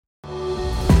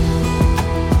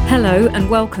Hello and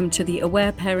welcome to the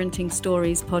Aware Parenting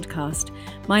Stories podcast.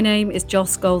 My name is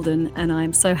Joss Golden and I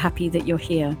am so happy that you're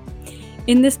here.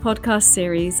 In this podcast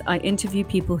series, I interview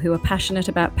people who are passionate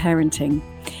about parenting.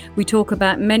 We talk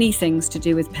about many things to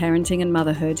do with parenting and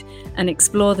motherhood and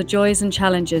explore the joys and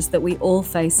challenges that we all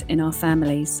face in our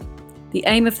families. The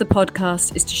aim of the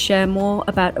podcast is to share more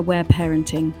about aware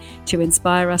parenting, to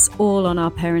inspire us all on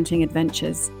our parenting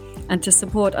adventures, and to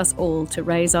support us all to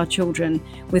raise our children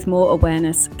with more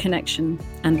awareness, connection,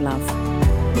 and love.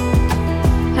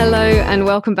 Hello, and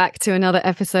welcome back to another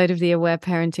episode of the Aware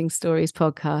Parenting Stories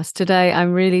podcast. Today,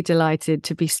 I'm really delighted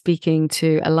to be speaking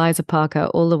to Eliza Parker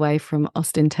all the way from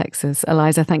Austin, Texas.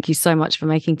 Eliza, thank you so much for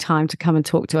making time to come and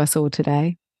talk to us all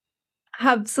today.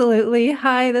 Absolutely.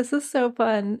 Hi, this is so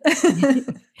fun.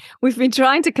 We've been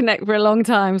trying to connect for a long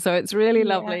time, so it's really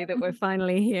lovely that we're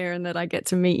finally here and that I get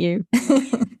to meet you.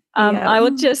 I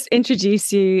will just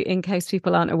introduce you in case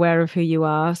people aren't aware of who you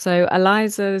are. So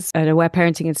Eliza's an aware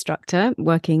parenting instructor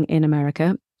working in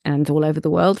America and all over the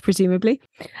world, presumably.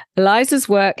 Eliza's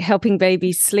work helping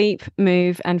babies sleep,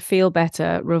 move, and feel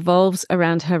better revolves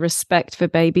around her respect for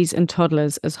babies and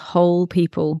toddlers as whole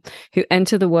people who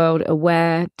enter the world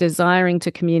aware, desiring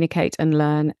to communicate and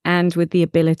learn, and with the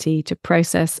ability to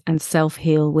process and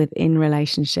self-heal within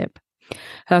relationship.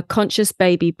 Her conscious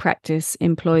baby practice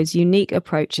employs unique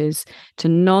approaches to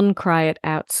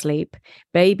non-cry-it-out sleep,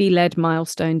 baby-led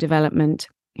milestone development,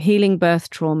 healing birth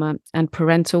trauma, and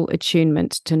parental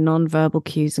attunement to non-verbal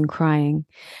cues and crying.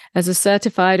 As a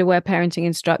certified aware parenting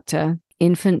instructor,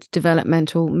 infant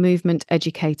developmental movement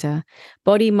educator,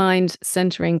 body-mind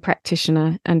centering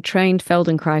practitioner, and trained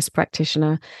Feldenkrais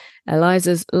practitioner,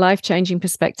 Eliza's life-changing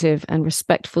perspective and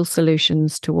respectful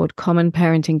solutions toward common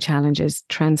parenting challenges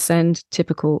transcend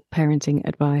typical parenting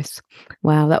advice.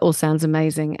 Wow, that all sounds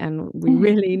amazing, and we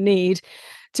really need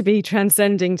to be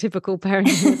transcending typical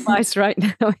parenting advice right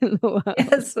now in the world.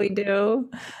 Yes, we do.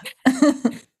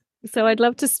 So I'd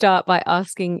love to start by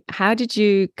asking, how did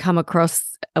you come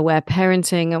across aware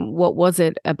parenting, and what was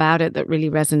it about it that really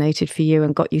resonated for you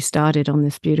and got you started on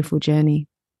this beautiful journey?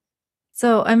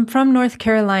 So I'm from North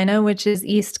Carolina, which is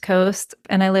East Coast,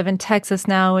 and I live in Texas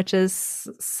now, which is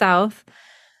South,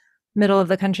 middle of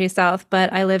the country South,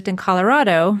 but I lived in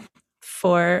Colorado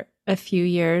for a few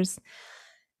years.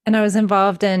 And I was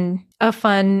involved in a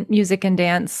fun music and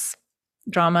dance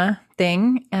drama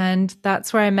thing. And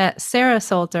that's where I met Sarah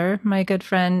Salter, my good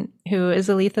friend, who is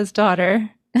Eliza's daughter.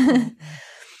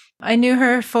 I knew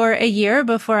her for a year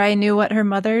before I knew what her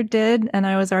mother did. And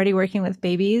I was already working with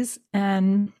babies.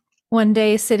 And one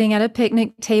day, sitting at a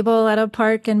picnic table at a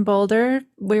park in Boulder,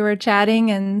 we were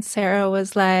chatting and Sarah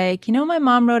was like, my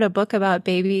mom wrote a book about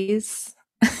babies.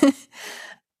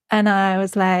 And I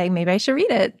was like, maybe I should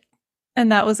read it.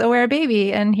 And that was Aware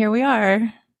Baby. And here we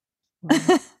are.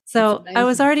 Wow, so I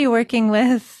was already working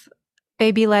with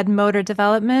baby-led motor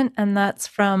development, and that's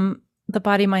from the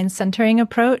body-mind centering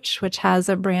approach, which has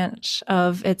a branch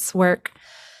of its work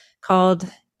called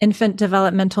infant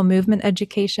developmental movement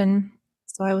education.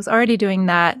 So I was already doing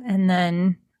that. And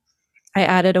then I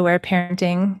added aware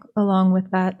parenting along with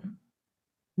that.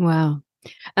 Wow.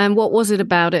 And what was it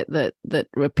about it that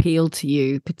appealed to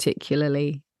you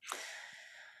particularly?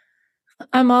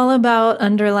 I'm all about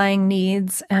underlying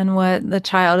needs and what the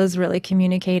child is really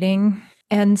communicating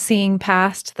and seeing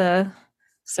past the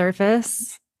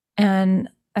surface. And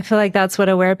I feel like that's what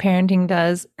aware parenting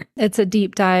does. It's a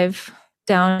deep dive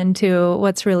down into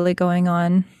what's really going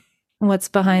on, what's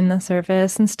behind the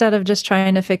surface, instead of just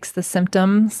trying to fix the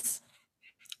symptoms,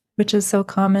 which is so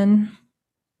common.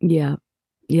 Yeah,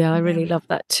 I really love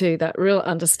that too. That real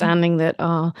understanding that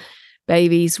our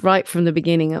babies right from the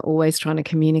beginning are always trying to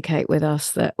communicate with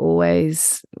us. That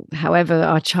always, however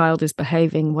our child is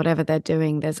behaving, whatever they're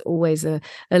doing, there's always a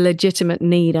legitimate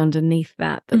need underneath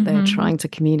that they're trying to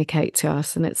communicate to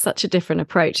us. And it's such a different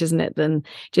approach, isn't it, than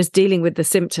just dealing with the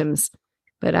symptoms,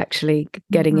 but actually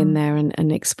getting in there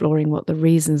and exploring what the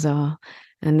reasons are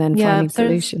and then finding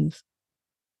solutions.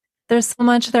 There's so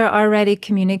much they're already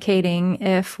communicating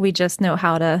if we just know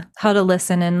how to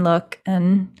listen and look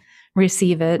and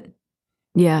receive it.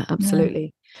 Yeah,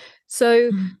 absolutely.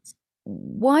 So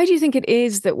why do you think it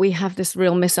is that we have this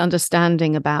real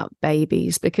misunderstanding about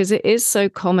babies? Because it is so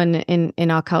common in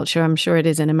our culture, I'm sure it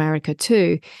is in America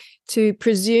too, to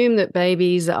presume that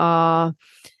babies are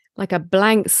like a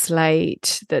blank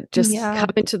slate that just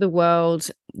come into the world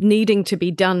needing to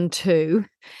be done to.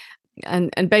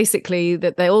 And basically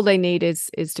that all they need is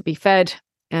to be fed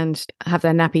and have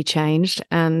their nappy changed,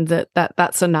 and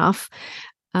that's enough.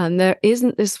 And there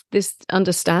isn't this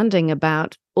understanding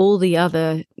about all the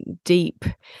other deep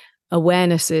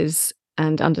awarenesses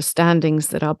and understandings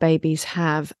that our babies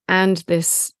have, and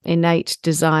this innate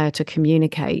desire to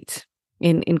communicate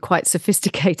in quite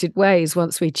sophisticated ways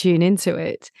once we tune into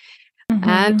it,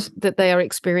 and that they are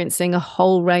experiencing a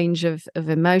whole range of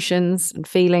emotions and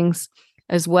feelings,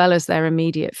 as well as their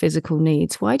immediate physical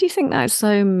needs. Why do you think that's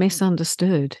so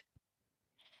misunderstood?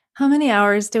 How many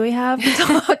hours do we have to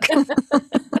talk?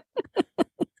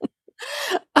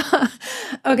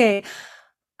 Okay.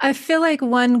 I feel like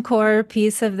one core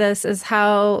piece of this is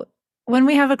how when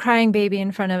we have a crying baby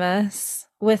in front of us,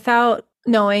 without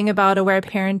knowing about aware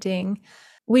parenting,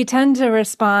 we tend to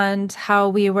respond how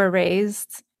we were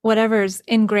raised, whatever's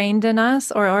ingrained in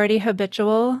us or already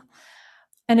habitual.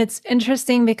 And it's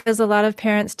interesting because a lot of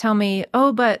parents tell me,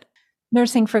 oh, but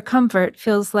nursing for comfort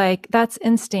feels like that's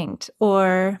instinct,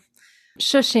 or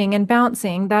shushing and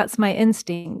bouncing, that's my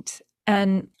instinct.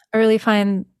 And I really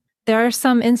find there are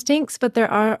some instincts, but there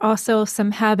are also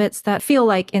some habits that feel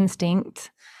like instinct,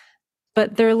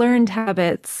 but they're learned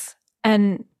habits.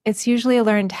 And it's usually a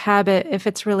learned habit if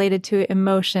it's related to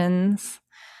emotions.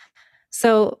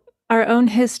 So our own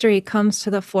history comes to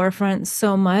the forefront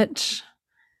so much,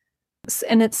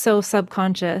 and it's so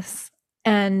subconscious.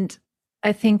 And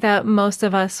I think that most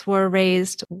of us were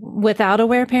raised without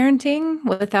aware parenting,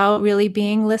 without really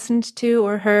being listened to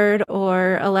or heard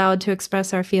or allowed to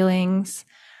express our feelings.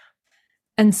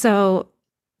 And so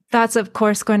that's, of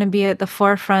course, going to be at the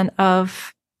forefront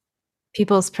of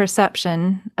people's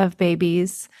perception of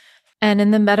babies. And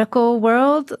in the medical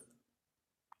world,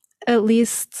 at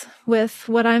least with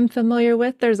what I'm familiar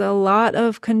with, there's a lot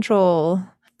of control.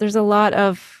 There are a lot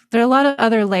of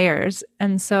other layers.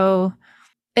 And so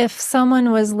if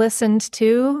someone was listened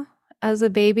to as a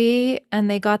baby and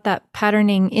they got that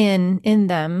patterning in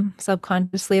them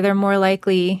subconsciously, they're more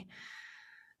likely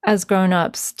as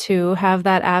grown-ups to have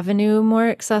that avenue more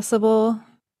accessible.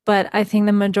 But I think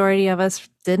the majority of us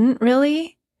didn't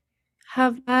really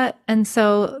have that. And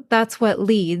so that's what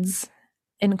leads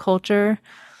in culture.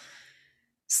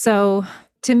 So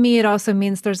to me, it also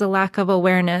means there's a lack of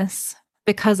awareness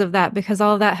because of that, because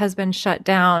all of that has been shut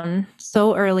down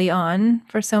so early on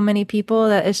for so many people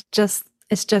that it's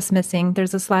just missing.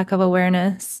 There's this lack of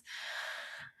awareness.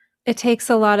 It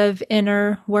takes a lot of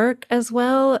inner work as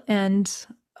well, and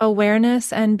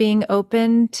awareness, and being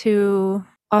open to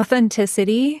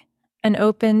authenticity and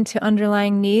open to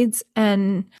underlying needs.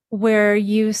 And we're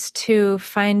used to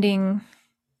finding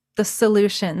the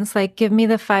solutions, like give me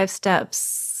the 5 steps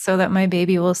so that my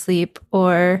baby will sleep,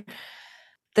 or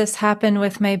this happened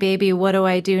with my baby, what do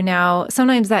I do now?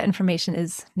 Sometimes that information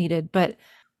is needed, but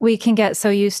we can get so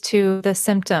used to the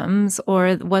symptoms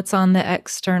or what's on the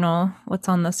external, what's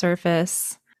on the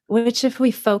surface, which if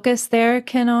we focus there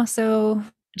can also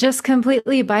just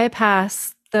completely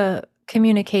bypass the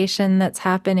communication that's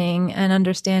happening and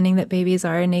understanding that babies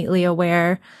are innately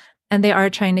aware and they are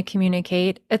trying to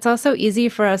communicate. It's also easy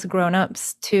for us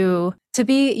grown-ups to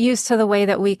be used to the way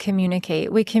that we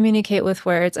communicate. We communicate with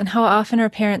words. And how often are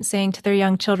parents saying to their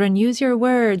young children, use your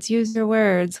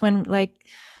words, when like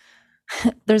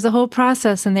there's a whole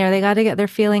process in there. They got to get their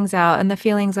feelings out, and the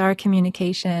feelings are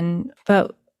communication.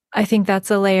 But I think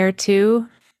that's a layer too.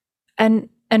 And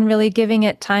really giving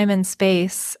it time and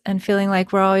space, and feeling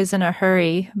like we're always in a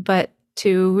hurry, but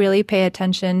to really pay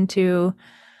attention to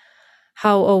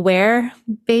how aware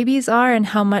babies are and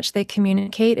how much they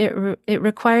communicate. It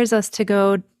requires us to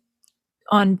go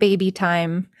on baby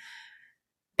time.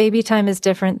 Baby time is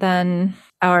different than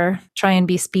our try and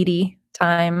be speedy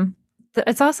time.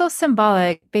 It's also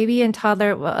symbolic. Baby and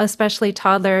toddler, especially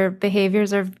toddler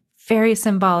behaviors, are very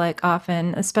symbolic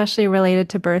often, especially related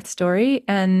to birth story.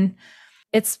 And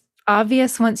it's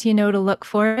obvious once you know to look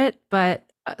for it, but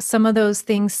some of those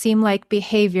things seem like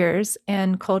behaviors,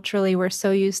 and culturally we're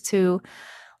so used to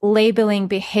labeling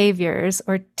behaviors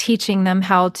or teaching them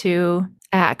how to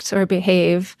act or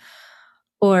behave,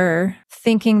 or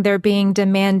thinking they're being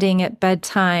demanding at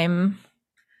bedtime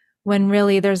when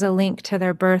really there's a link to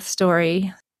their birth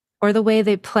story or the way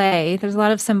they play. There's a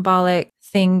lot of symbolic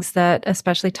things that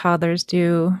especially toddlers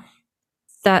do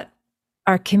that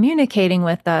are communicating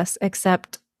with us,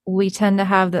 except we tend to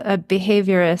have a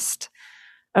behaviorist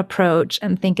approach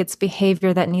and think it's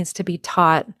behavior that needs to be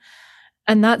taught.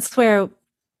 And that's where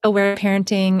aware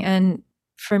parenting, and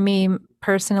for me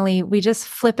personally, we just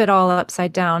flip it all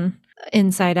upside down,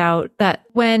 inside out, that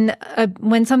when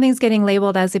something's getting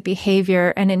labeled as a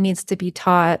behavior and it needs to be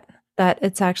taught, that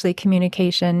it's actually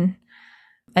communication,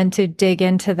 and to dig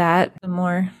into that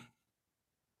more.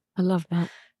 I love that.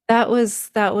 That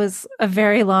was a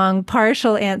very long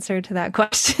partial answer to that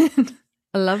question.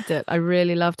 I loved it. I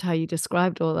really loved how you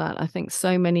described all that. I think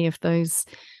so many of those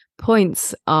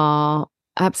points are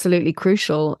absolutely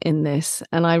crucial in this.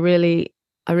 And I really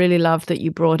love that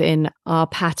you brought in our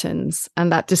patterns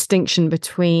and that distinction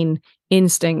between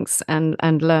instincts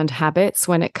and learned habits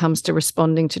when it comes to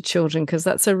responding to children, because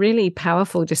that's a really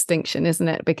powerful distinction, isn't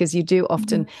it? Because you do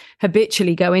often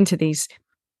habitually go into these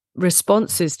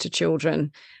responses to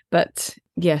children, but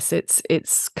yes,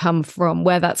 it's come from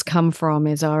where that's come from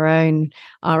is our own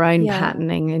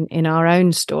patterning in our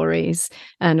own stories.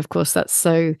 And of course that's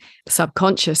so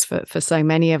subconscious for so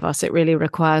many of us. It really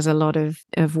requires a lot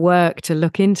of work to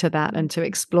look into that and to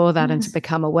explore that and to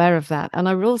become aware of that. And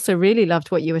I also really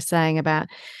loved what you were saying about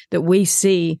that we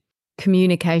see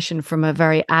communication from a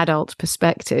very adult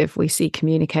perspective. We see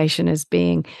communication as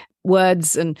being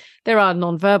words, and there are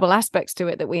nonverbal aspects to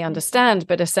it that we understand,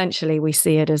 but essentially we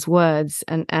see it as words.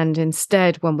 And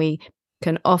instead, when we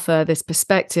can offer this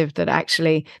perspective that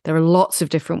actually there are lots of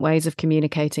different ways of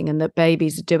communicating and that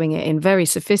babies are doing it in very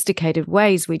sophisticated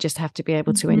ways, we just have to be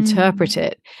able to interpret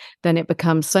it, then it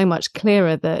becomes so much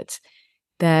clearer that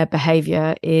their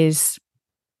behavior is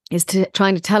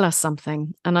trying to tell us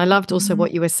something. And I loved also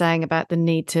what you were saying about the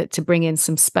need to bring in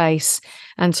some space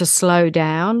and to slow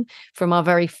down from our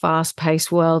very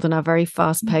fast-paced world and our very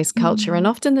fast-paced culture. And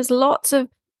often there's lots of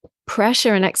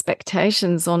pressure and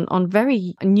expectations on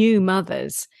very new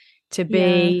mothers to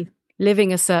be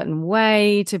living a certain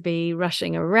way, to be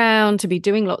rushing around, to be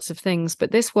doing lots of things.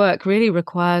 But this work really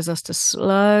requires us to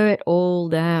slow it all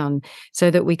down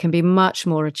so that we can be much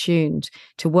more attuned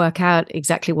to work out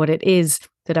exactly what it is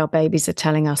that our babies are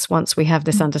telling us once we have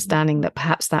this understanding that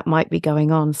perhaps that might be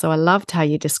going on. So I loved how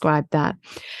you described that.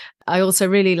 I also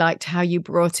really liked how you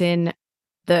brought in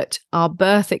that our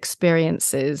birth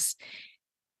experiences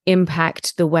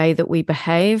impact the way that we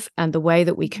behave and the way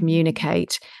that we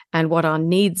communicate and what our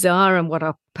needs are and what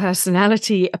our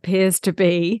personality appears to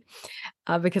be,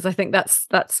 because I think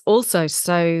that's also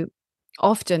so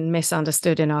often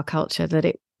misunderstood in our culture,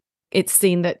 that it's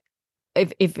seen that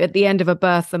if at the end of a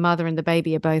birth the mother and the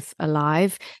baby are both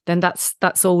alive, then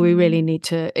that's all we really need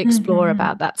to explore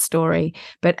about that story.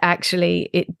 But actually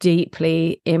it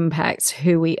deeply impacts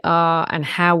who we are and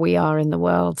how we are in the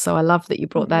world. So I love that you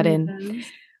brought that in.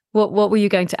 What were you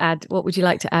going to add? What would you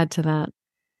like to add to that?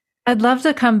 I'd love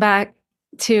to come back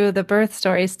to the birth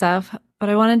story stuff, but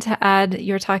I wanted to add,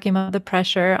 you're talking about the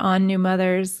pressure on new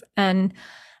mothers. And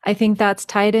I think that's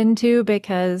tied into,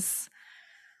 because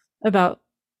about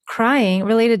crying,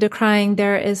 related to crying,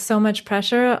 there is so much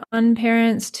pressure on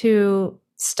parents to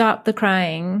stop the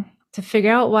crying, to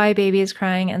figure out why baby is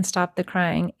crying and stop the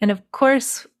crying. And of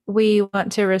course, we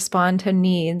want to respond to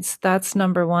needs. That's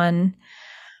number one.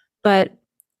 But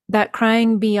that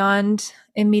crying beyond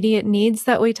immediate needs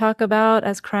that we talk about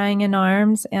as crying in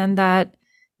arms, and that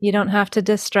you don't have to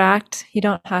distract, you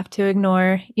don't have to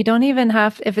ignore, you don't even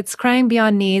have, if it's crying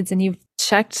beyond needs and you've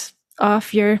checked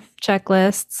off your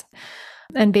checklists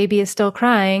and baby is still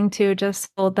crying, to just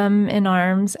hold them in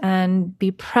arms and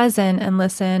be present and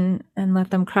listen and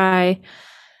let them cry.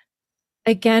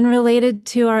 Again, related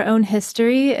to our own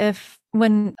history, if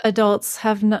when adults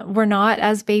were not,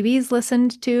 as babies,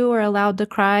 listened to or allowed to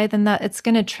cry, then that it's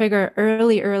going to trigger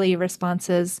early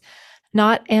responses,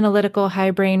 not analytical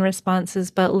high brain responses,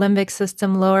 but limbic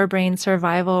system, lower brain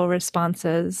survival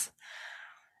responses.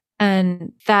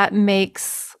 And that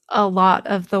makes a lot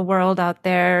of the world out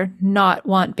there not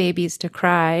want babies to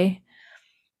cry.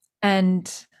 And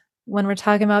when we're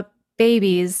talking about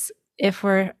babies, if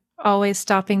we're always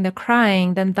stopping the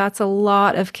crying, then that's a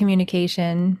lot of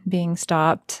communication being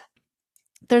stopped.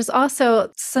 There's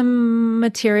also some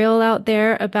material out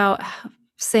there about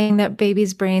saying that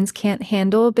babies' brains can't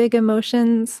handle big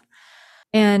emotions.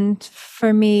 And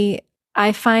for me,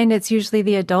 I find it's usually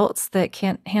the adults that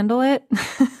can't handle it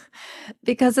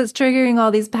because it's triggering all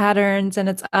these patterns, and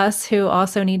it's us who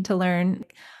also need to learn.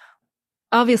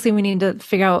 Obviously, we need to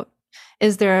figure out,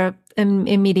 is there an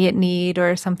immediate need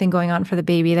or something going on for the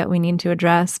baby that we need to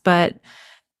address? But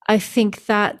I think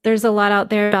that there's a lot out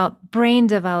there about brain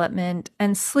development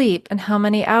and sleep and how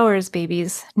many hours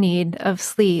babies need of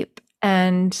sleep.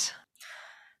 And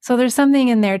so there's something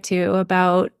in there too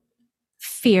about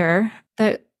fear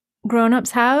that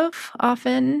grown-ups have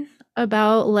often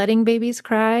about letting babies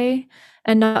cry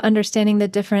and not understanding the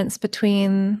difference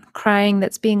between crying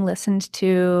that's being listened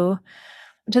to,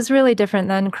 which is really different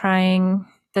than crying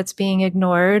that's being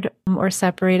ignored or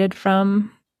separated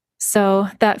from. So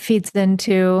that feeds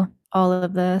into all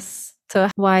of this. So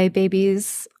why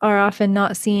babies are often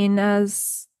not seen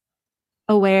as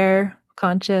aware,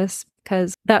 conscious,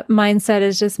 because that mindset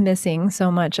is just missing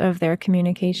so much of their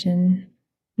communication.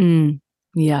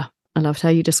 Yeah, I loved how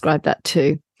you described that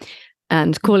too.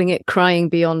 And calling it crying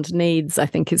beyond needs, I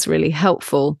think, is really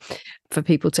helpful for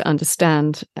people to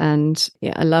understand. And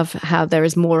yeah, I love how there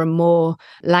is more and more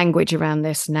language around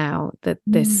this now, that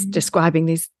this describing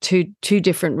these two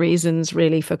different reasons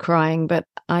really for crying. But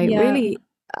I really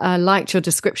liked your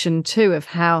description too of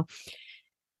how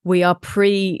we are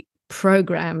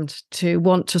pre-programmed to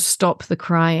want to stop the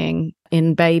crying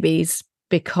in babies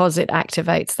because it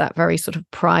activates that very sort of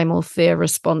primal fear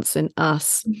response in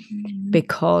us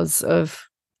because of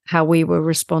how we were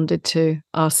responded to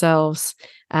ourselves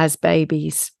as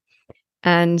babies.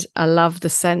 And I love the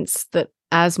sense that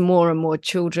as more and more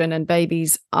children and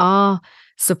babies are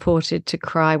supported to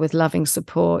cry with loving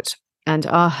support and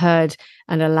are heard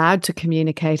and allowed to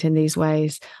communicate in these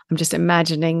ways, I'm just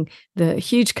imagining the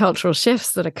huge cultural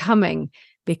shifts that are coming,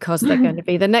 because they're going to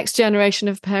be the next generation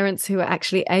of parents who are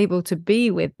actually able to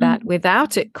be with that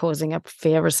without it causing a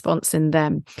fear response in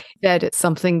them. That it's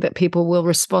something that people will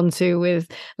respond to with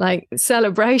like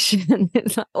celebration.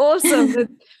 It's like,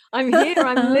 awesome. I'm here.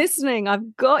 I'm listening.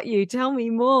 I've got you. Tell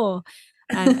me more.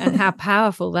 And how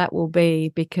powerful that will be,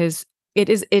 because it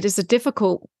is a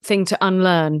difficult thing to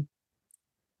unlearn.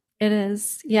 It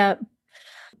is. Yeah.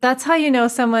 That's how you know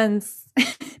someone's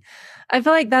I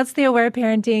feel like that's the aware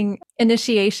parenting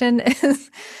initiation,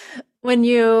 is when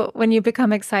you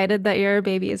become excited that your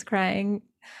baby is crying.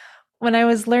 When I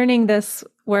was learning this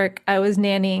work, I was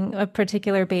nannying a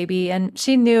particular baby, and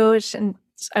she knew, and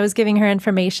I was giving her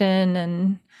information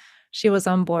and she was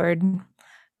on board.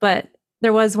 But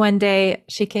there was one day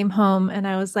she came home and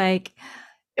I was like,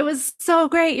 "It was so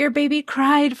great. Your baby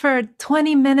cried for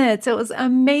 20 minutes. It was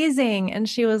amazing." And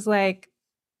she was like,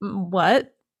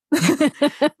 "What?"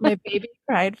 My baby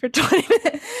cried for 20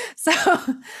 minutes. So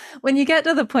when you get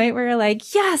to the point where you're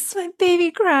like, yes, my baby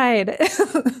cried.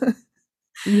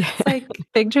 It's like a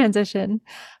big transition.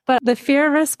 But the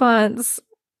fear response,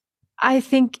 I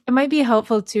think it might be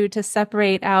helpful too, to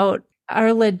separate out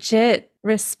our legit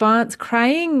response.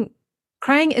 Crying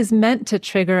is meant to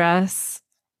trigger us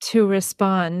to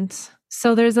respond.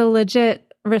 So there's a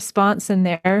legit response in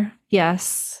there.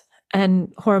 Yes.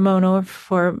 And hormonal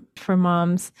for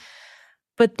moms.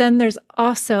 But then there's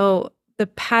also the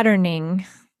patterning,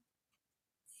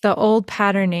 the old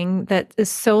patterning that is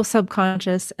so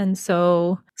subconscious and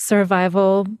so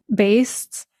survival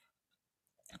based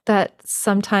that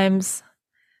sometimes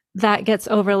that gets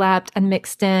overlapped and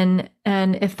mixed in.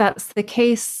 And if that's the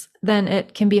case, then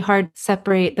it can be hard to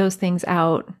separate those things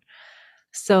out.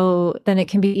 So then it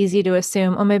can be easy to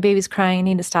assume, oh, my baby's crying, I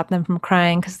need to stop them from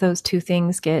crying, because those two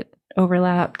things get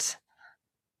overlapped.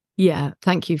 Yeah,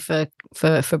 thank you for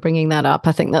bringing that up.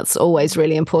 I think that's always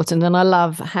really important. And I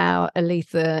love how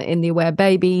Eliza in The Aware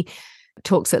Baby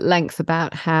talks at length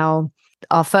about how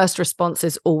our first response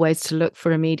is always to look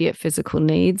for immediate physical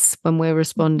needs when we're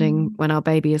responding when our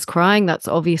baby is crying. That's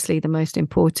obviously the most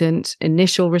important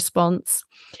initial response.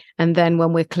 And then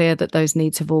when we're clear that those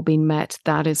needs have all been met,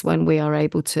 that is when we are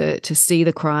able to see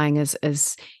the crying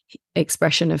as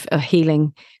expression of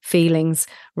healing feelings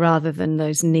rather than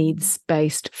those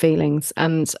needs-based feelings.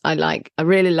 And I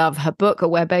really love her book,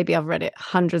 Aware Baby. I've read it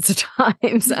hundreds of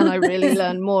times and I really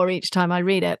learn more each time I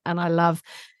read it. And I love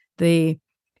the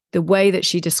way that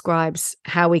she describes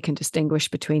how we can distinguish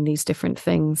between these different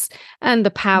things and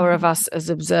the power of us as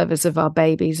observers of our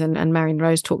babies. And Marion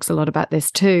Rose talks a lot about this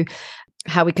too,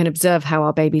 how we can observe how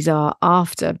our babies are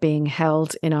after being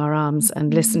held in our arms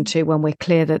and listen to when we're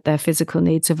clear that their physical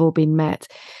needs have all been met.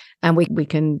 And we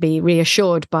can be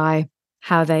reassured by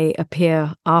how they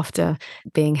appear after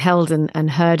being held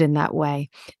and heard in that way,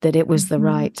 that it was the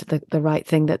right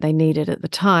thing that they needed at the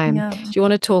time. Yeah. Do you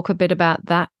want to talk a bit about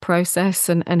that process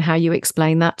and how you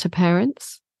explain that to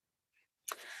parents?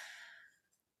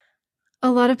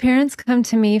 A lot of parents come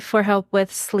to me for help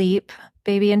with sleep,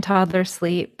 baby and toddler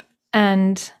sleep.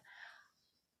 And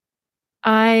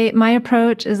my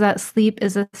approach is that sleep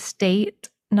is a state,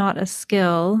 not a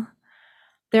skill.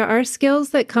 There are skills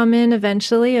that come in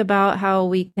eventually about how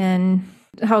we can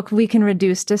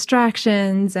reduce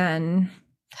distractions and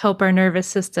help our nervous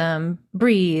system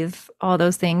breathe, all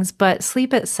those things. But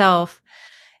sleep itself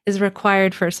is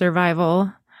required for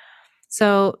survival.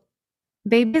 So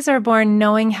babies are born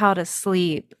knowing how to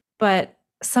sleep, but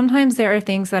sometimes there are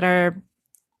things that are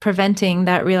preventing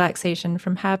that relaxation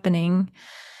from happening.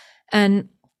 And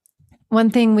one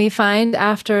thing we find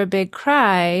after a big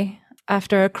cry,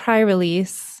 after a cry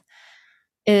release,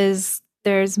 is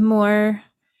there's more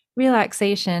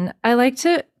relaxation. I like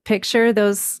to picture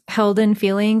those held in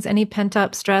feelings, any pent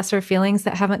up stress or feelings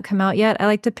that haven't come out yet. I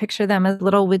like to picture them as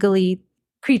little wiggly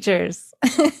creatures,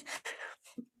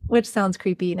 which sounds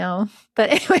creepy, no?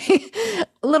 But anyway,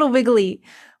 a little wiggly,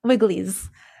 wigglies.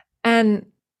 And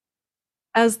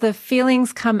as the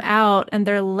feelings come out and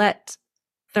they're let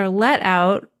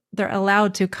out, they're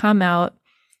allowed to come out,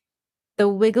 the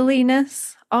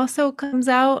wiggliness also comes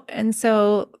out. And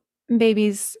so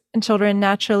babies and children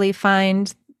naturally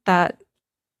find that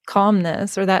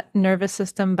calmness or that nervous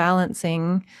system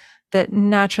balancing that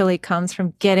naturally comes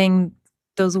from getting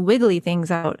those wiggly things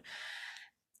out.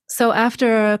 So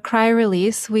after a cry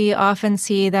release, we often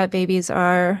see that babies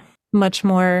are much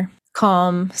more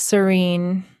calm,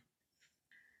 serene.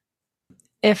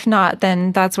 If not,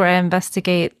 then that's where I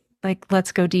investigate, like,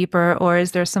 let's go deeper, or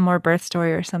is there some more birth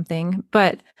story or something?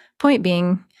 But point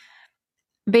being,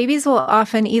 babies will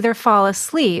often either fall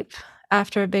asleep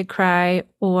after a big cry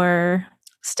or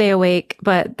stay awake,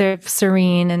 but they're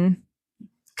serene and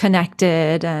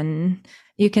connected, and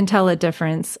you can tell a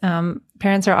difference.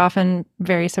 Parents are often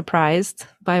very surprised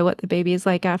by what the baby is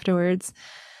like afterwards.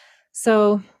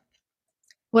 So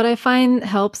what I find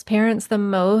helps parents the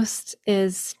most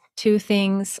is two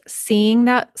things: seeing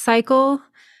that cycle,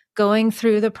 going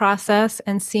through the process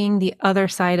and seeing the other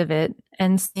side of it,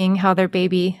 and seeing how their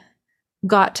baby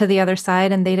got to the other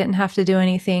side and they didn't have to do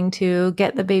anything to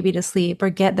get the baby to sleep or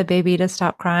get the baby to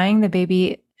stop crying. The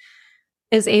baby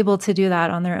is able to do that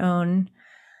on their own.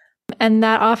 And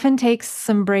that often takes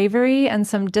some bravery and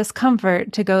some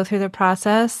discomfort to go through the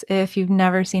process if you've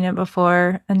never seen it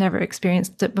before and never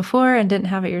experienced it before and didn't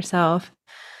have it yourself.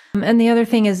 And the other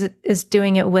thing is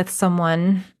doing it with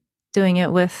someone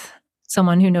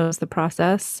who knows the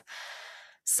process.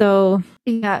 So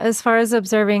yeah, as far as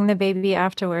observing the baby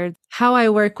afterwards, how I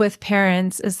work with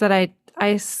parents is that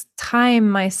I time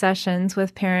my sessions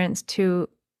with parents to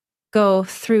go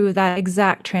through that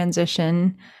exact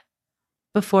transition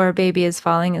before a baby is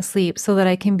falling asleep so that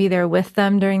I can be there with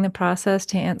them during the process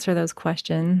to answer those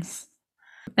questions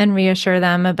and reassure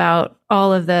them about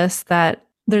all of this, that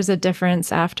there's a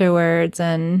difference afterwards.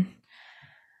 And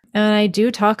I do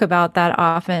talk about that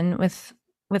often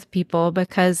with people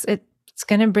because it's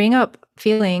going to bring up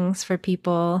feelings for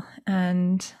people,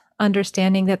 and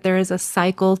understanding that there is a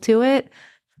cycle to it.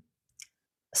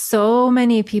 So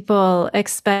many people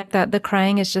expect that the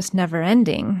crying is just never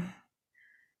ending.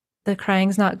 The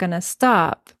crying's not going to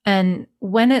stop. And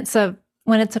when it's a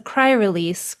cry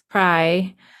release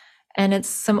cry and it's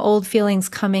some old feelings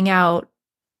coming out,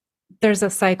 there's a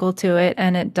cycle to it,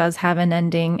 and it does have an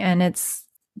ending, and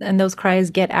those cries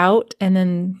get out, and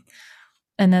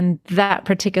then that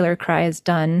particular cry is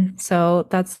done. So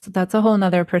that's a whole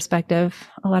nother perspective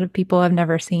a lot of people have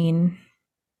never seen.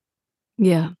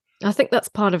 Yeah. I think that's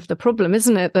part of the problem,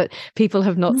 isn't it? That people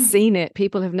have not seen it.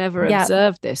 People have never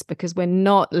observed this because we're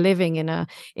not living in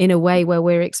a way where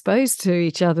we're exposed to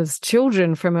each other's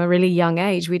children from a really young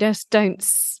age. We just don't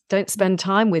spend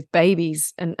time with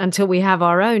babies until we have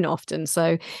our own often.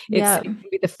 So it's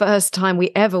the first time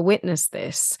we ever witness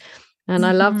this. And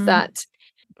I love that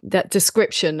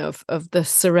description of the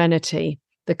serenity,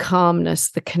 the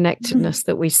calmness, the connectedness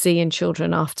that we see in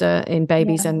children in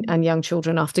babies and young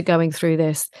children after going through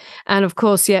this. And of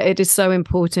course, it is so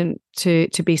important to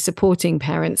be supporting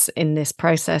parents in this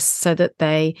process so that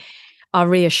they are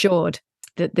reassured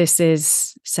that this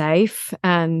is safe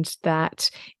and that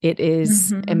it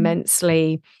is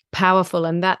immensely powerful.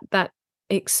 And that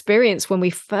experience, when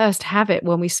we first have it,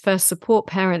 when we first support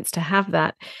parents to have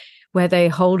that, where they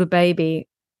hold a baby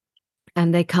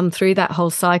and they come through that whole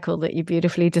cycle that you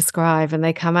beautifully describe, and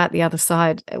they come out the other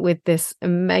side with this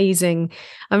amazing.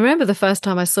 I remember the first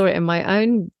time I saw it in my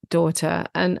own daughter,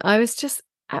 and I was just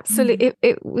absolutely,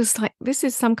 it was like, this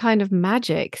is some kind of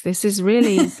magic. This is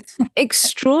really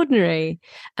extraordinary.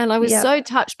 And I was so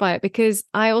touched by it because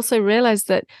I also realized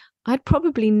that I'd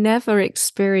probably never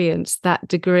experienced that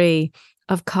degree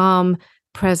of calm,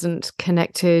 present,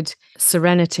 connected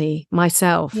serenity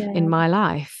myself in my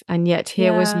life. And yet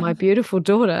here was my beautiful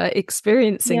daughter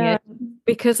experiencing it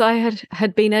because I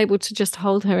had been able to just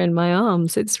hold her in my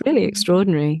arms. It's really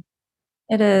extraordinary.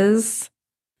 It is.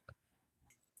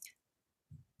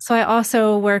 So I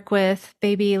also work with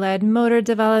baby-led motor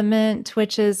development,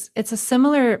 it's a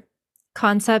similar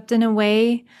concept in a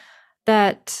way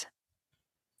that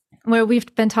where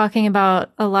we've been talking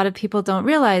about, a lot of people don't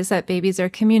realize that babies are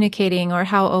communicating or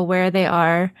how aware they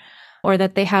are, or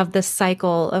that they have this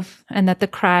cycle and that the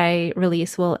cry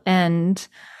release will end.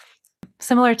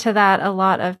 Similar to that, a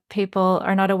lot of people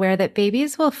are not aware that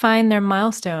babies will find their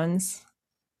milestones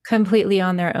completely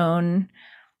on their own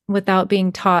without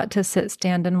being taught to sit,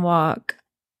 stand, and walk.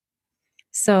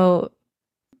 So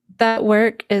that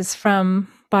work is from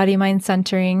body, mind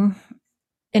centering,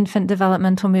 infant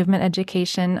developmental movement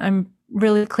education. I'm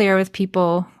really clear with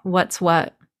people what's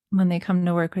what when they come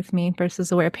to work with me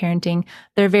versus aware parenting.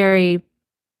 They're very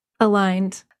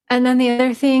aligned. And then the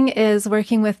other thing is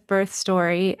working with birth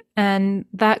story. And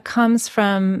that comes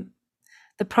from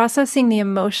the processing the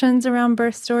emotions around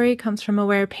birth story comes from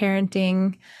aware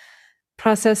parenting.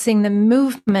 Processing the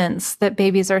movements that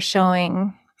babies are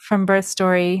showing from birth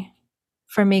story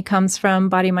for me comes from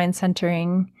body mind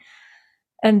centering.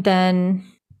 And then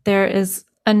there is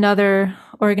another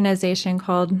organization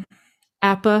called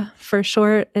APPA for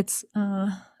short. It's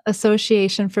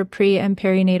Association for Pre and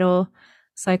Perinatal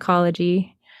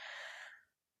Psychology.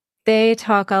 They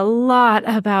talk a lot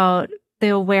about the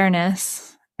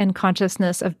awareness and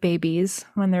consciousness of babies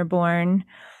when they're born.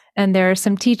 And there are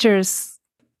some teachers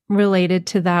related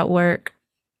to that work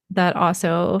that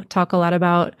also talk a lot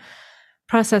about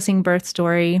processing birth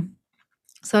story.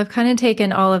 So I've kind of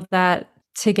taken all of that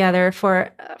together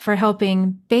for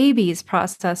helping babies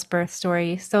process birth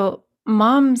story. So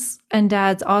moms and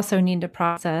dads also need to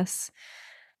process,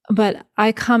 but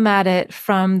I come at it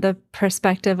from the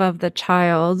perspective of the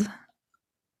child.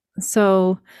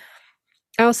 So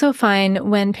I also find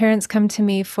when parents come to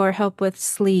me for help with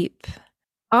sleep,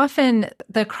 often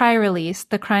the cry release,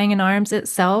 the crying in arms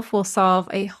itself will solve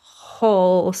a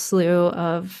whole slew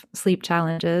of sleep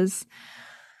challenges.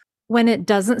 When it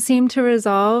doesn't seem to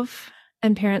resolve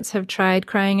and parents have tried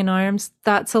crying in arms,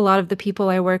 that's a lot of the people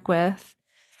I work with.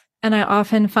 And I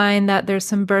often find that there's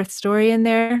some birth story in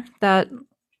there that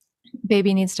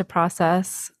baby needs to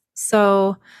process.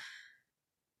 So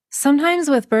sometimes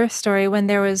with birth story, when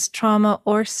there was trauma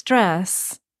or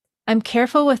stress, I'm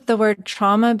careful with the word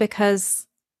trauma because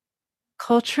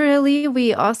culturally,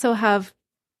 we also have,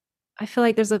 I feel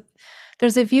like there's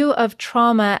a view of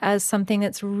trauma as something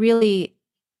that's really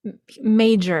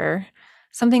major,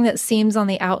 something that seems on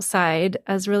the outside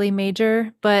as really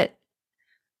major, but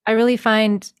I really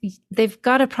find they've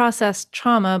got to process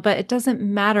trauma, but it doesn't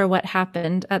matter what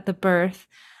happened at the birth,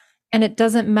 and it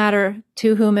doesn't matter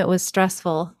to whom it was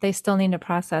stressful. They still need to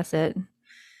process it.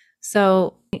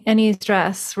 So any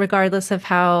stress, regardless of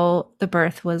how the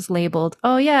birth was labeled,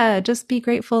 oh yeah, just be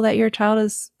grateful that your child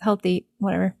is healthy,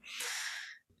 whatever.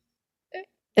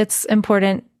 It's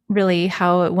important really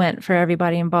how it went for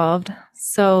everybody involved.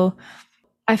 So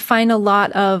I find a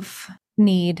lot of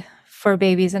need for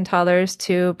babies and toddlers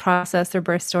to process their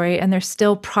birth story, and they're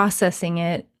still processing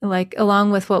it, like along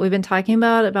with what we've been talking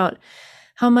about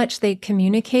how much they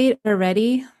communicate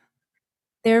already.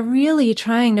 They're really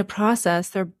trying to process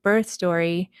their birth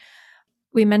story.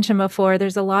 We mentioned before,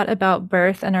 there's a lot about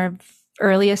birth and our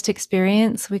earliest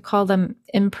experience. We call them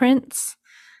imprints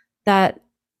that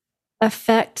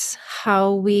affect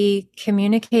how we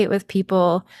communicate with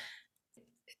people.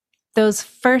 Those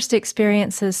first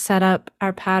experiences set up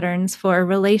our patterns for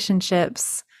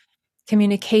relationships,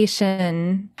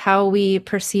 communication, how we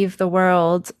perceive the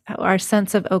world, our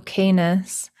sense of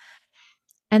okayness.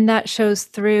 And that shows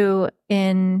through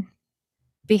in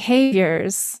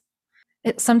behaviors.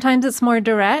 Sometimes it's more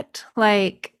direct,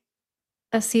 like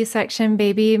a C-section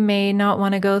baby may not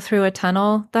want to go through a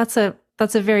tunnel. That's a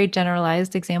very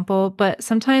generalized example, but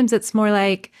sometimes it's more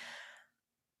like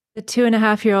the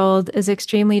 2.5-year-old is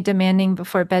extremely demanding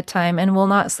before bedtime and will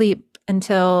not sleep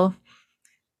until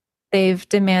they've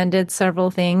demanded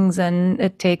several things, and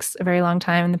it takes a very long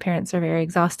time and the parents are very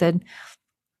exhausted.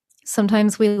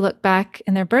 Sometimes we look back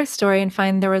in their birth story and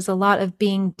find there was a lot of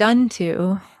being done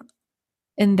to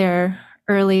in their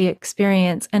early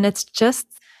experience. And it's just,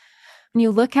 when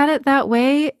you look at it that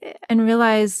way and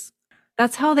realize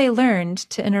that's how they learned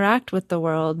to interact with the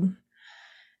world.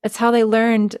 It's how they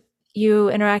learned you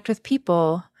interact with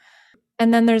people.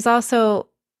 And then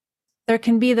there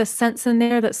can be the sense in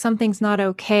there that something's not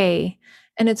okay.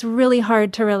 And it's really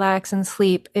hard to relax and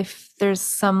sleep if there's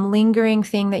some lingering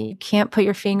thing that you can't put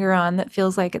your finger on that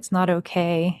feels like it's not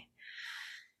okay.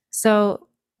 So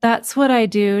that's what I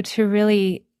do to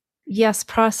really, yes,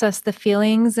 process the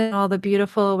feelings and all the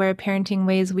beautiful aware parenting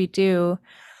ways we do.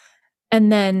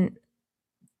 And then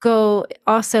go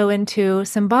also into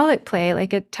symbolic play,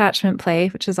 like attachment play,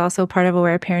 which is also part of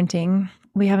aware parenting.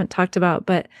 We haven't talked about,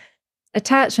 but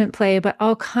attachment play, but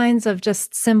all kinds of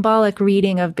just symbolic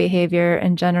reading of behavior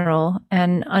in general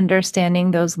and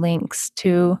understanding those links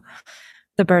to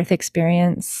the birth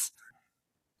experience.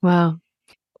 Wow.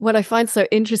 What I find so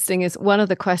interesting is one of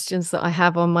the questions that I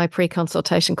have on my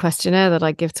pre-consultation questionnaire that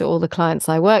I give to all the clients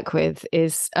I work with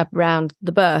is around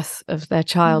the birth of their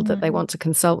child that they want to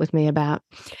consult with me about.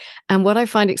 And what I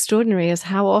find extraordinary is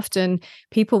how often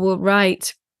people will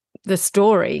write the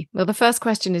story. Well, the first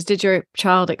question is, did your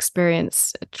child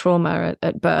experience trauma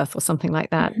at birth or something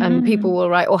like that? And people will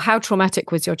write, or how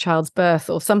traumatic was your child's birth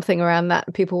or something around that.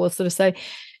 And people will sort of say,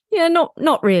 Yeah,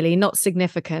 not really, not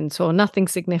significant or nothing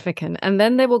significant. And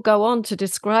then they will go on to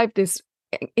describe this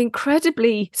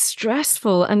incredibly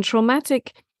stressful and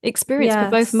traumatic experience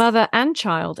for both Yes. mother and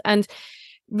child. And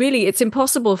really, it's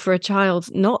impossible for a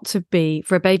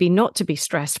baby not to be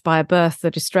stressed by a birth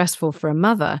that is stressful for a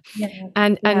mother.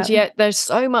 And yet there's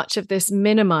so much of this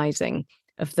minimizing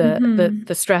of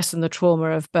the stress and the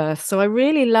trauma of birth. So I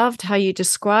really loved how you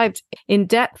described in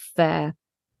depth there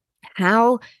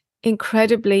how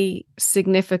incredibly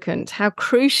significant, how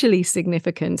crucially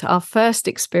significant our first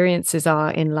experiences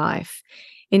are in life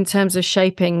in terms of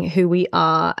shaping who we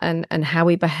are and how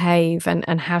we behave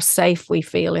and how safe we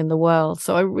feel in the world.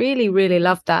 So I really, really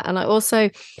love that. And I also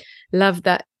love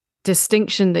that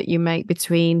distinction that you make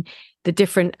between the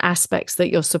different aspects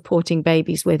that you're supporting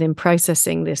babies with in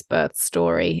processing this birth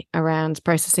story, around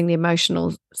processing the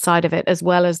emotional side of it, as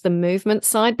well as the movement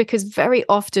side, because very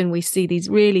often we see these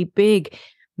really big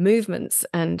movements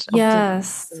and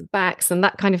backs and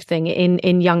that kind of thing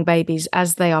in young babies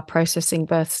as they are processing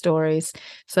birth stories.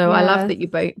 So I love that you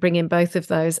bring in both of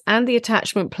those, and the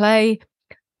attachment play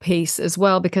piece as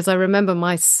well, because I remember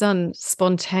my son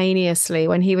spontaneously,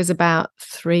 when he was about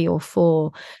 3 or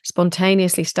 4,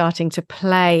 spontaneously starting to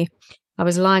play. I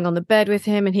was lying on the bed with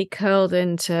him and he curled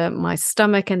into my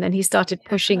stomach, and then he started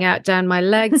pushing out down my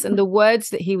legs, and the words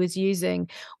that he was using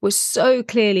was so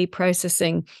clearly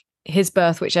processing his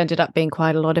birth, which ended up being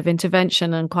quite a lot of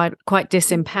intervention and quite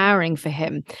disempowering for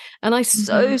him. And I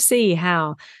so see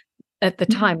how at the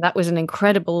time that was an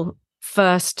incredible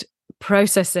first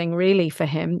processing really for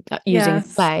him, using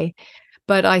play.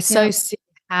 But I so see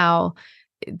how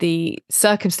the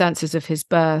circumstances of his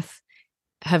birth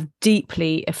have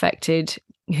deeply affected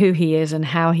who he is and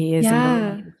how he is in the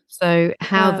world. So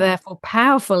how therefore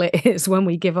powerful it is when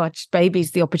we give our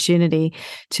babies the opportunity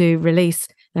to release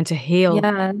and to heal,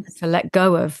 to let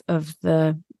go of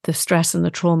the stress and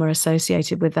the trauma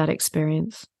associated with that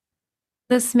experience.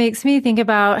 This makes me think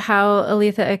about how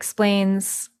Eliza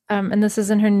explains, and this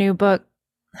is in her new book,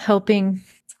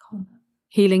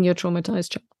 Healing Your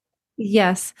Traumatized Child.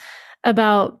 Yes,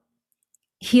 about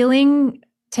healing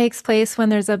takes place when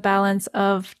there's a balance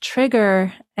of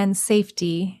trigger and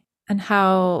safety, and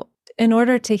how in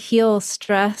order to heal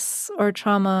stress or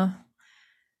trauma,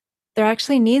 there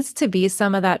actually needs to be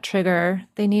some of that trigger.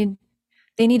 They need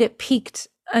it peaked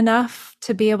enough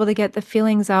to be able to get the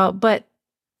feelings out, but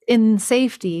in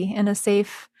safety, in a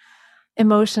safe,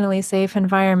 emotionally safe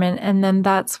environment. And then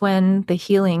that's when the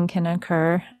healing can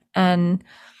occur. And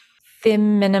the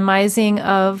minimizing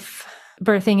of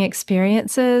birthing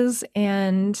experiences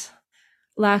and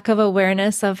lack of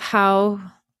awareness of how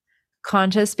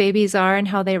conscious babies are and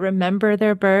how they remember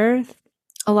their birth,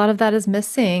 a lot of that is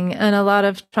missing. And a lot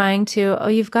of trying to,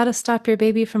 you've got to stop your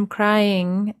baby from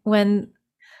crying, when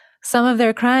some of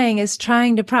their crying is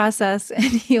trying to process and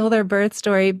heal their birth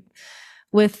story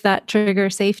with that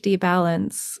trigger safety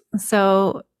balance.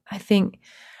 So I think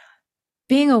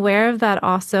being aware of that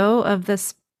also, of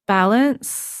this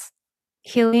balance,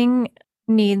 healing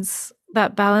needs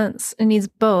that balance. It needs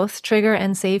both trigger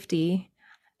and safety.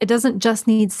 It doesn't just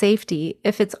need safety.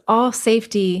 If it's all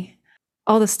safety,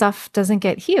 all the stuff doesn't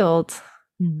get healed,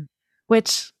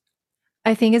 which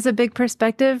I think is a big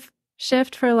perspective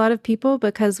shift for a lot of people,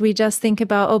 because we just think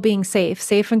about, being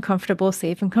safe and comfortable,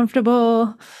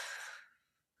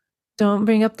 Don't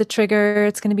bring up the trigger.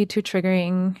 It's going to be too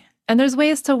triggering. And there's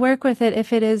ways to work with it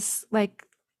if it is like,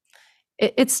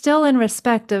 it's still in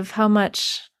respect of how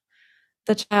much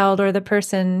the child or the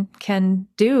person can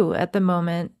do at the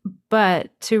moment.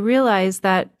 But to realize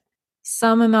that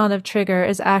some amount of trigger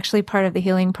is actually part of the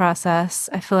healing process,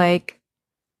 I feel like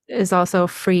is also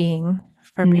freeing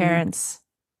for parents.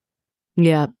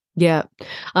 Yeah.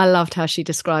 I loved how she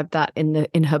described that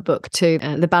in her book too,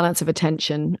 the balance of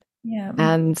attention. Yeah.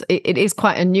 And it is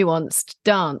quite a nuanced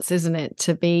dance, isn't it?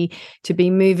 To be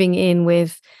moving in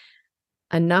with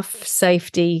enough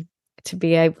safety to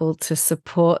be able to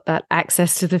support that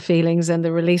access to the feelings and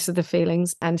the release of the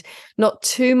feelings, and not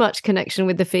too much connection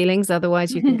with the feelings.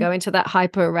 Otherwise you can go into that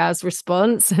hyper aroused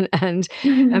response and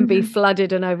be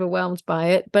flooded and overwhelmed by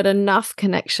it, but enough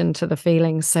connection to the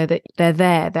feelings so that they're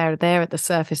there at the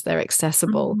surface, they're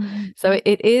accessible. So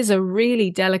it is a really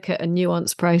delicate and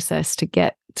nuanced process to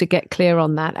get clear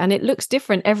on that. And it looks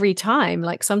different every time.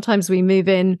 Like sometimes we move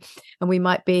in and we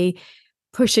might be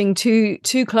pushing too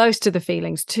close to the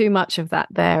feelings, too much of that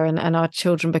there, and our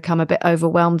children become a bit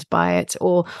overwhelmed by it,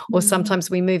 or sometimes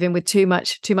we move in with too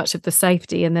much of the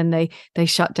safety, and then they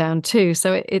shut down too.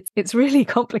 So it's really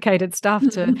complicated stuff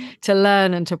to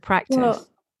learn and to practice. Well,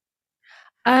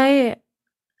 I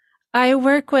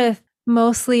work with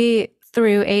mostly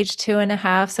through age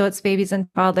 2.5. So it's babies and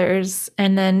toddlers,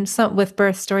 and then some with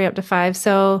birth story up to 5.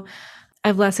 So I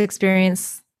have less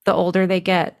experience the older they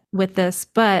get with this.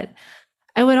 But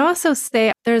I would also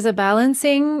say there's a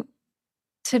balancing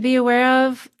to be aware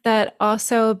of, that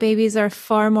also babies are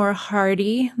far more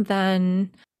hardy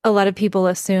than a lot of people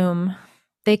assume.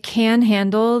 They can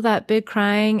handle that big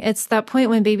crying. It's that point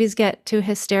when babies get to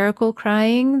hysterical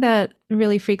crying that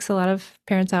really freaks a lot of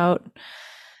parents out.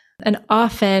 And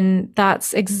often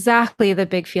that's exactly the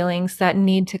big feelings that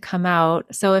need to come out.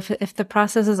 So if the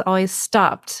process is always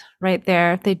stopped right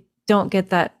there, they don't get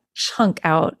that chunk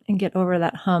out and get over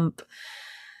that hump.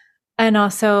 And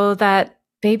also that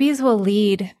babies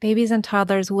and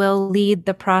toddlers will lead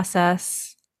the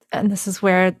process. And this is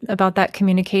where, about that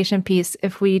communication piece,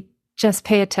 if we just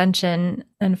pay attention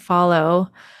and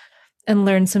follow and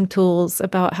learn some tools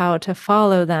about how to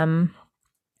follow them,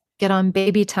 get on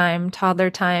baby time,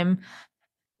 toddler time,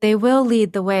 they will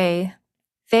lead the way.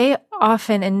 They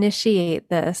often initiate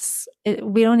this.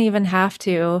 We don't even have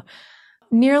to.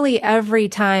 Nearly every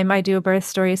time I do a birth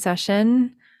story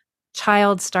session,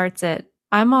 child starts it.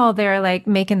 I'm all there like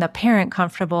making the parent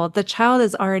comfortable. The child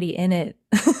is already in it.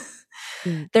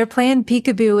 They're playing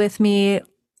peekaboo with me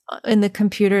in the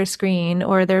computer screen,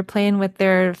 or they're playing with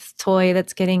their toy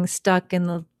that's getting stuck in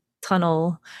the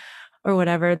tunnel or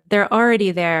whatever. They're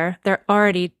already there. They're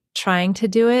already trying to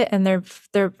do it, and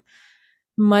they're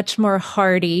much more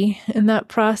hardy in that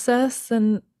process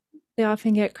than they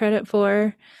often get credit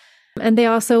for. And they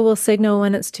also will signal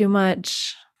when it's too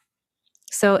much.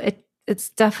 So it's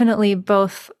definitely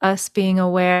both us being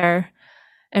aware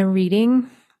and reading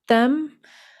them,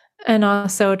 and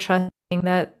also trusting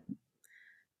that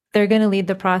they're going to lead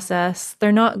the process.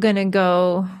 They're not going to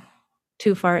go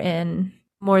too far in,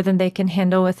 more than they can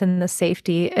handle within the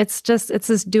safety. It's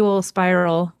this dual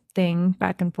spiral thing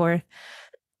back and forth.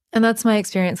 And that's my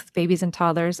experience with babies and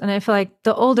toddlers. And I feel like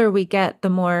the older we get, the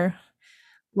more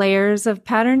layers of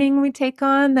patterning we take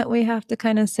on that we have to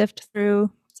kind of sift through.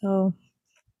 So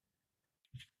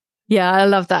yeah, I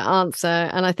love that answer.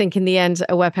 And I think in the end,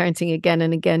 aware parenting again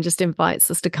and again just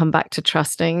invites us to come back to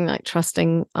trusting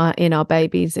in our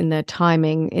babies, in their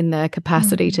timing, in their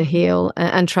capacity to heal,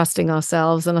 and trusting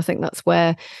ourselves. And I think that's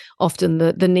where often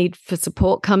the need for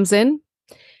support comes in,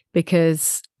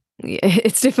 because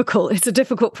it's difficult. It's a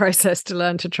difficult process to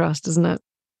learn to trust, isn't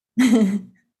it?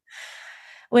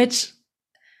 Which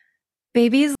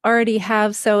babies already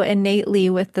have so innately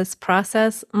with this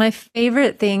process. My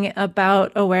favorite thing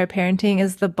about aware parenting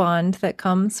is the bond that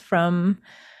comes from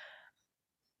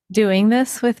doing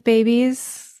this with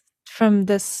babies, from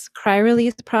this cry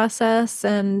release process.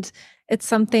 And it's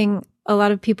something a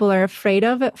lot of people are afraid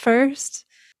of at first,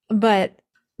 but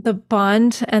the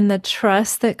bond and the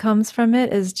trust that comes from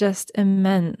it is just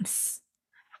immense.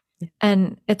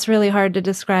 And it's really hard to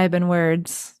describe in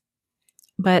words,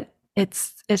 but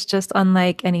it's just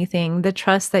unlike anything. The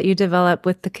trust that you develop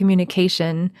with the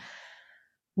communication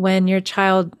when your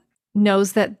child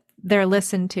knows that they're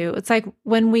listened to. It's like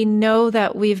when we know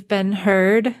that we've been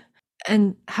heard,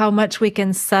 and how much we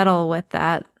can settle with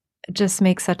that, it just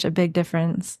makes such a big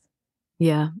difference.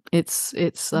 Yeah, it's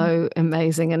so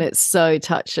amazing, and it's so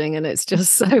touching, and it's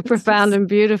just so profound and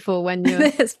beautiful when you're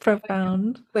it's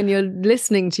profound when you're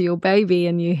listening to your baby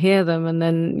and you hear them, and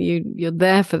then you're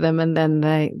there for them, and then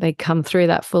they come through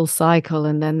that full cycle,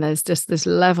 and then there's just this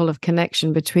level of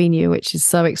connection between you, which is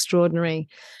so extraordinary.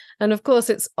 And of course,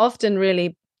 it's often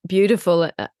really beautiful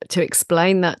to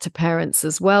explain that to parents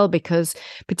as well, because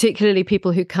particularly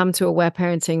people who come to aware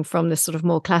parenting from this sort of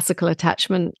more classical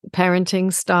attachment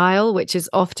parenting style, which is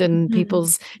often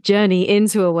people's journey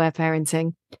into aware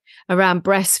parenting, around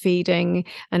breastfeeding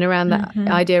and around the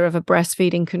idea of a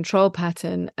breastfeeding control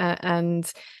pattern,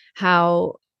 and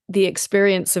how the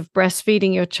experience of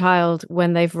breastfeeding your child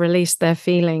when they've released their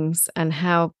feelings, and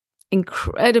how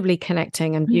incredibly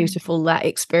connecting and beautiful that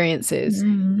experience is.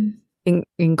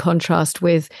 In contrast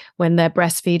with when they're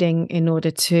breastfeeding in order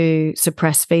to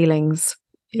suppress feelings.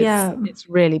 It's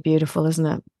really beautiful, isn't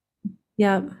it?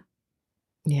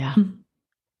 Yeah.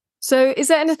 So is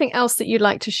there anything else that you'd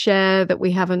like to share that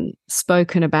we haven't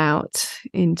spoken about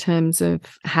in terms of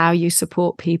how you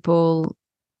support people,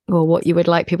 or what you would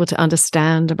like people to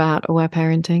understand about aware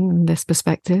parenting in this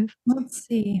perspective? Let's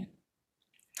see.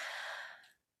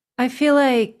 I feel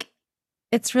like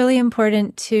it's really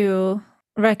important to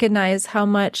recognize how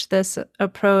much this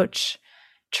approach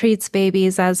treats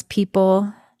babies as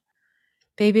people.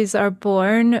 Babies are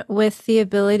born with the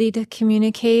ability to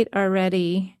communicate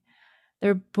already.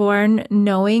 They're born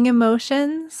knowing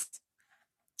emotions.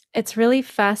 It's really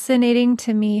fascinating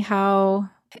to me how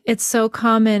it's so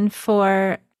common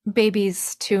for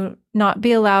babies to not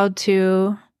be allowed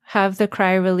to have the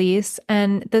cry release.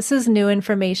 And this is new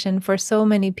information for so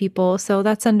many people, so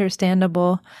that's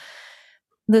understandable.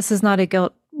 This is not a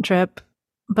guilt trip,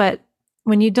 but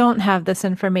when you don't have this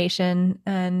information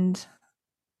and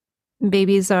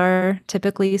babies are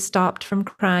typically stopped from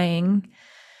crying,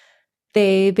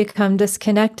 they become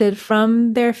disconnected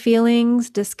from their feelings,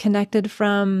 disconnected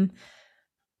from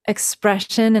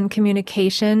expression and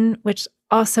communication, which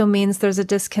also means there's a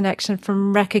disconnection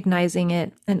from recognizing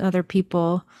it in other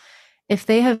people. If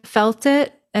they have felt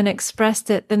it and expressed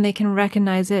it, then they can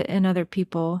recognize it in other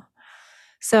people.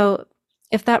 So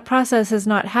if that process has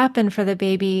not happened for the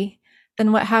baby,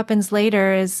 then what happens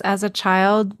later is, as a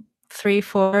child,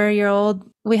 3-4-year-old,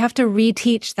 we have to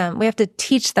reteach them. We have to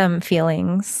teach them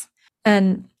feelings.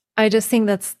 And I just think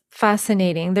that's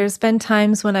fascinating. There's been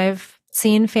times when I've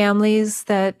seen families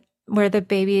where the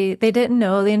baby, they didn't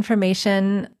know the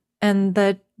information and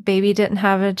the baby didn't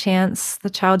have a chance, the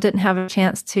child didn't have a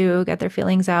chance to get their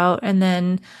feelings out. And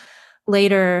then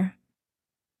later,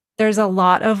 there's a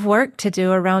lot of work to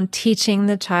do around teaching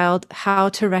the child how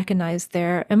to recognize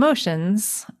their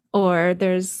emotions. Or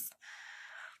there's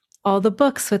all the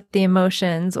books with the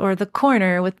emotions, or the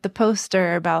corner with the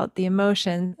poster about the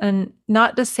emotions. And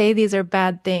not to say these are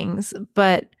bad things,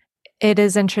 but it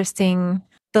is interesting,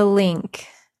 the link.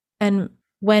 And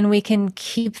when we can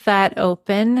keep that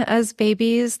open as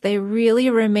babies, they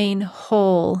really remain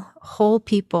whole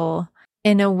people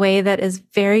in a way that is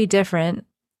very different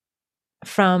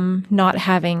from not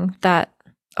having that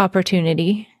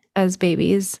opportunity as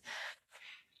babies.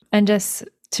 And just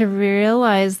to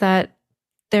realize that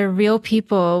they're real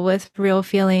people with real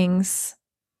feelings,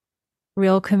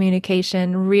 real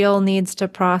communication, real needs to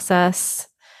process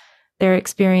their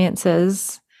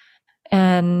experiences,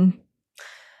 and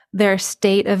their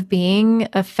state of being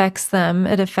affects them.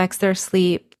 It affects their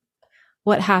sleep.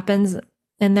 What happens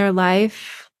in their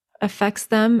life affects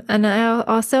them. And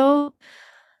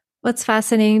what's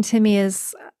fascinating to me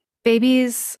is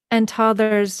babies and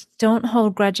toddlers don't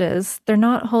hold grudges. They're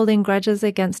not holding grudges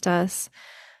against us.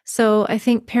 So I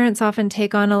think parents often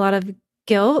take on a lot of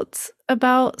guilt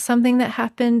about something that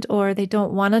happened, or they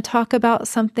don't want to talk about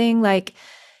something. Like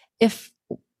if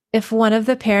one of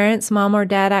the parents, mom or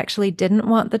dad, actually didn't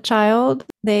want the child,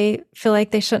 they feel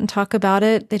like they shouldn't talk about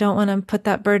it. They don't want to put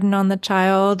that burden on the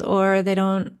child, or they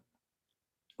don't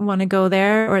want to go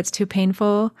there, or it's too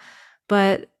painful.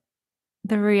 But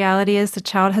the reality is the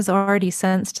child has already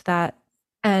sensed that,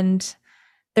 and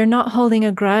they're not holding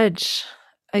a grudge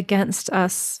against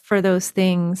us for those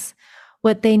things.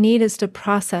 What they need is to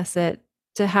process it,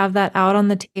 to have that out on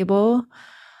the table,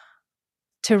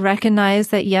 to recognize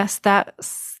that, yes, that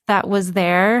was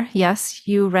there. Yes,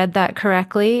 you read that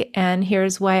correctly. And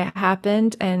here's why it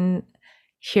happened. And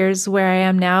here's where I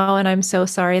am now. And I'm so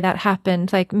sorry that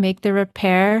happened. Like, make the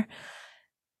repair.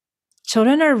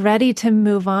 Children are ready to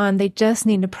move on. They just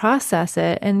need to process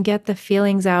it and get the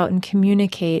feelings out and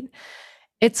communicate.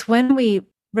 It's when we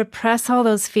repress all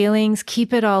those feelings,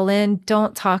 keep it all in,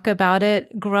 don't talk about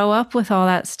it, grow up with all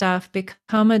that stuff,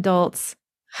 become adults,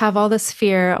 have all this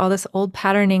fear, all this old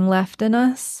patterning left in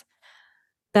us,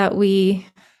 that we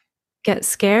get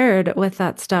scared with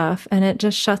that stuff. And it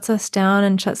just shuts us down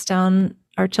and shuts down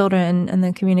our children and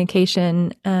the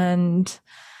communication. And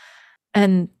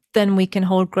then we can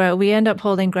we end up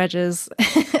holding grudges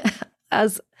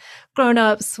as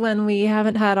grown-ups when we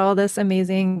haven't had all this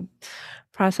amazing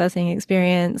processing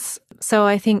experience. So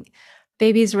I think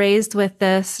children raised with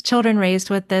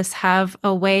this have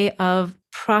a way of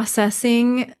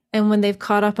processing. And when they've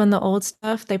caught up on the old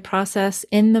stuff, they process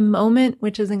in the moment,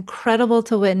 which is incredible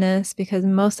to witness, because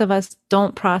most of us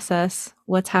don't process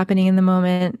what's happening in the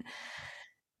moment.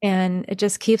 And it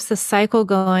just keeps the cycle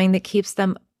going that keeps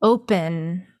them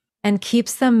open and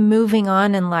keeps them moving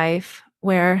on in life,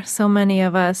 where so many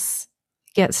of us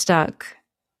get stuck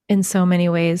in so many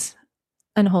ways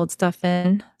and hold stuff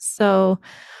in. So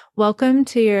welcome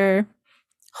to your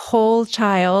whole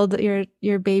child,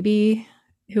 your baby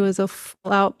who is a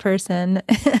full-out person,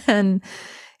 and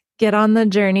get on the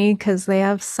journey, because they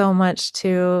have so much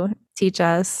to teach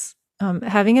us.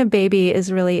 Having a baby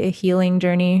is really a healing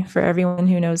journey for everyone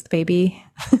who knows the baby.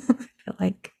 I feel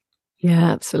like. Yeah,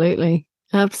 absolutely.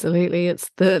 Absolutely. It's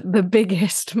the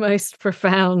biggest, most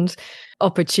profound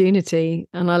opportunity.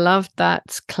 And I love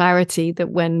that clarity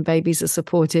that when babies are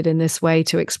supported in this way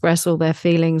to express all their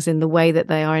feelings in the way that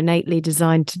they are innately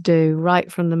designed to do right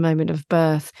from the moment of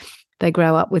birth, they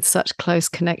grow up with such close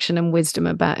connection and wisdom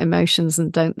about emotions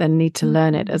and don't then need to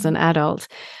learn it as an adult.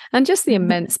 And just the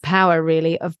immense power,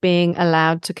 really, of being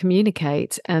allowed to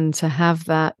communicate and to have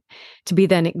that to be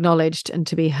then acknowledged and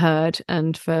to be heard,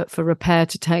 and for repair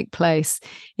to take place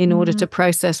in order to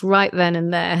process right then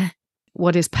and there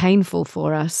what is painful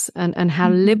for us, and how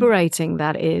liberating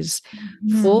that is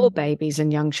for babies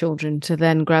and young children to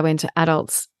then grow into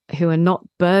adults who are not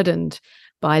burdened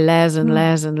by layers and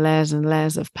layers and layers and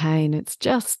layers of pain. It's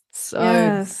just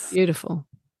so beautiful.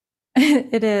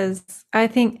 It is. I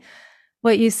think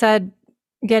what you said,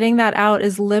 getting that out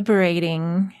is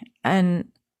liberating, and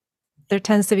there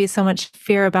tends to be so much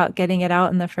fear about getting it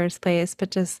out in the first place,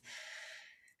 but just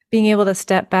being able to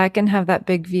step back and have that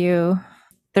big view.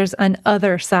 There's an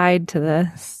other side to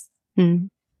this.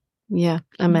 Yeah,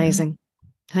 amazing.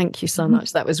 Thank you so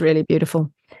much. That was really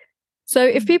beautiful. So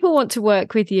if people want to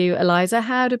work with you, Eliza,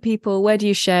 where do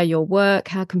you share your work?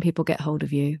 How can people get hold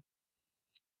of you?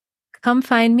 Come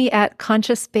find me at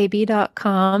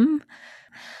consciousbaby.com.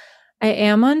 I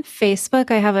am on Facebook.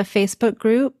 I have a Facebook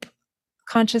group,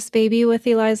 Conscious Baby with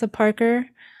Eliza Parker.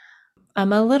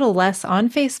 I'm a little less on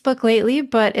Facebook lately,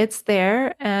 but it's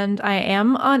there. And I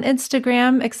am on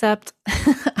Instagram, except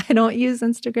I don't use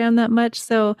Instagram that much.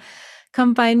 So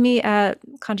come find me at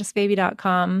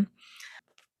consciousbaby.com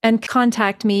and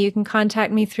contact me. You can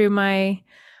contact me through my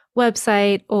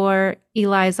website or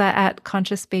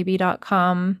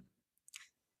eliza@consciousbaby.com.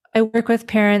 I work with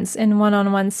parents in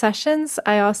one-on-one sessions.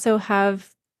 I also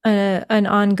have an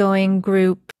ongoing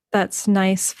group that's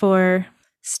nice for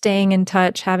staying in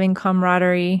touch, having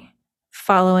camaraderie,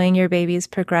 following your baby's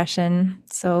progression.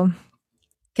 So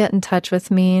get in touch with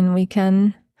me and we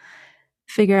can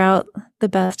figure out the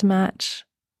best match.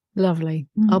 Lovely.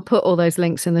 I'll put all those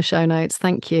links in the show notes.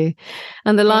 Thank you.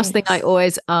 And the last thing I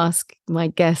always ask my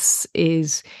guests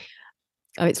is,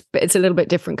 it's a little bit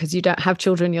different because you don't have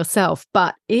children yourself,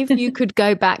 but if you could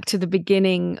go back to the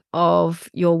beginning of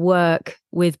your work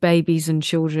with babies and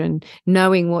children,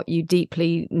 knowing what you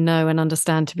deeply know and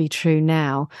understand to be true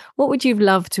now, what would you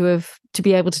love to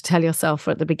be able to tell yourself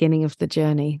at the beginning of the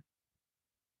journey?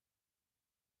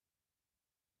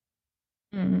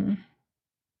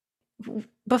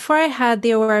 Before I had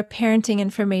the aware parenting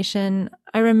information,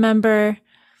 I remember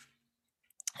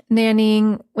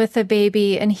nannying with a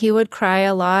baby and he would cry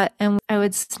a lot, and I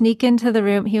would sneak into the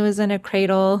room. He was in a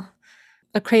cradle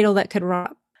that could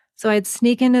rock. So I'd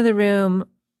sneak into the room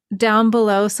down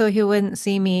below so he wouldn't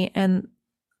see me and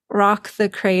rock the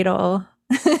cradle.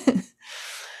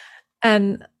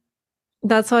 And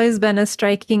that's always been a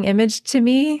striking image to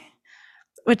me,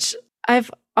 which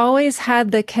I've always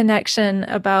had the connection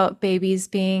about babies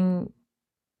being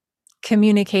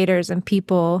communicators and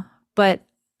people, but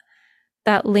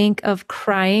that link of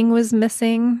crying was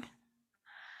missing.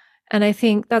 And I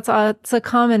think it's a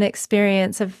common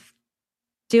experience of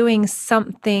doing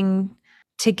something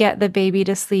to get the baby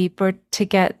to sleep or to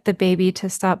get the baby to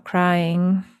stop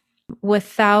crying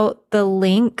without the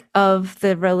link of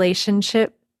the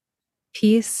relationship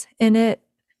piece in it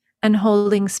and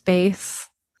holding space.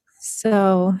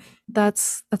 So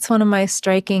that's one of my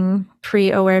striking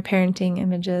pre-aware parenting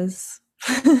images.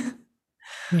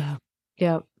 Yeah.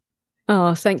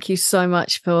 Oh, thank you so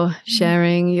much for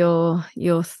sharing your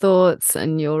thoughts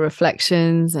and your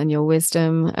reflections and your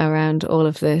wisdom around all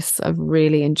of this. I've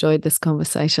really enjoyed this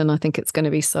conversation. I think it's going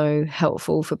to be so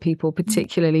helpful for people,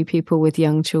 particularly people with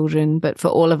young children, but for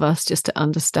all of us just to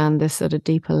understand this at a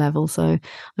deeper level. So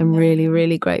I'm really,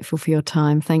 really grateful for your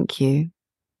time. Thank you.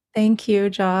 Thank you,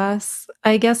 Joss.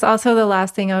 I guess also the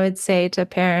last thing I would say to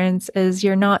parents is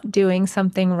you're not doing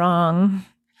something wrong.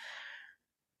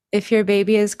 If your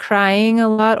baby is crying a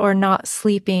lot or not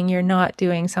sleeping, you're not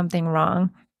doing something wrong.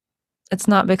 It's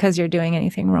not because you're doing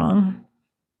anything wrong.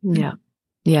 Yeah.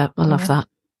 Yeah, I love that.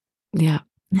 Yeah.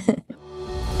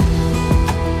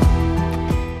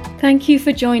 Thank you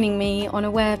for joining me on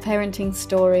Aware Parenting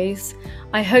Stories.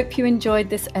 I hope you enjoyed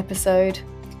this episode.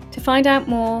 To find out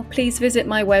more, please visit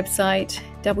my website,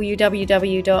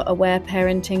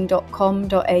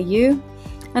 www.awareparenting.com.au,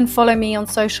 and follow me on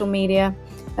social media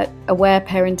at Aware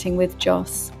Parenting with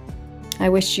Joss. I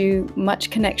wish you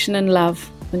much connection and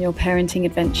love on your parenting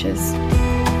adventures.